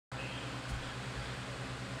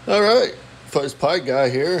All right, Fuzz Pie Guy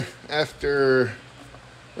here. After,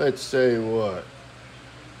 let's say,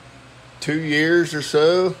 2 years or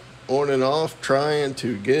so, on and off, trying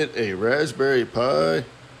to get a Raspberry Pi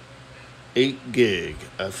 8 gig.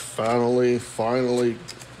 I finally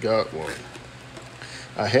got one.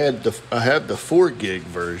 I have the 4 gig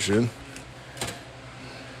version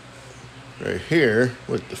right here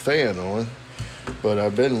with the fan on, but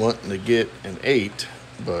I've been wanting to get an 8,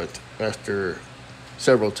 but after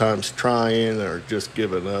several times trying or just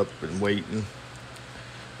giving up and waiting,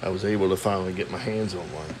 I was able to finally get my hands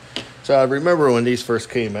on one. So I remember when these first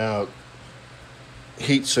came out,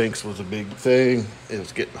 heat sinks was a big thing. It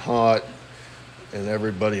was getting hot and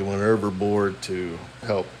everybody went overboard to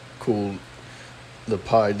help cool the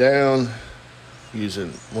Pi down using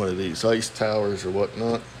one of these ice towers or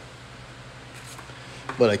whatnot.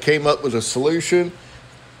 But I came up with a solution,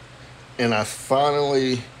 and I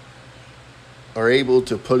finally are able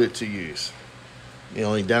to put it to use. The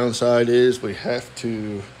only downside is we have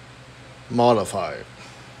to modify it.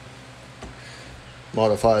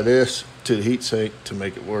 Modify this to the heatsink to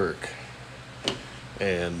make it work.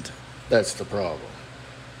 And that's the problem.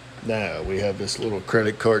 Now we have this little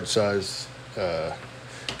credit card size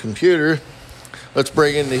computer. Let's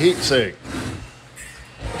bring in the heatsink.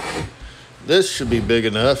 This should be big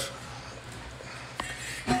enough.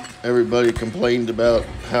 Everybody complained about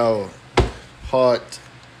how hot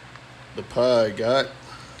the Pi got.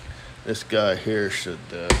 This guy here should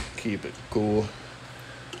keep it cool.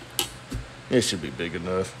 It should be big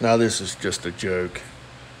enough. Now this is just a joke,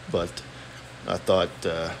 but I thought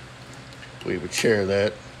we would share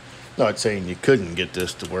that. Not saying you couldn't get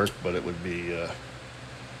this to work, but it would be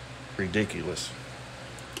ridiculous.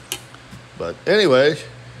 But anyway,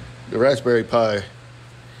 the Raspberry Pi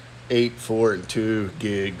 8, 4, and 2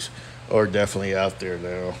 gigs are definitely out there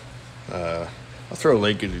now. I'll throw a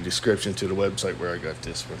link in the description to the website where I got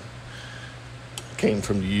this one. Came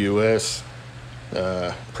from the US,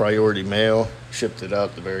 priority mail, shipped it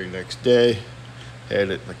out the very next day, had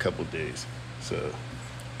it in a couple days. So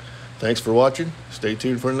thanks for watching. Stay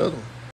tuned for another one.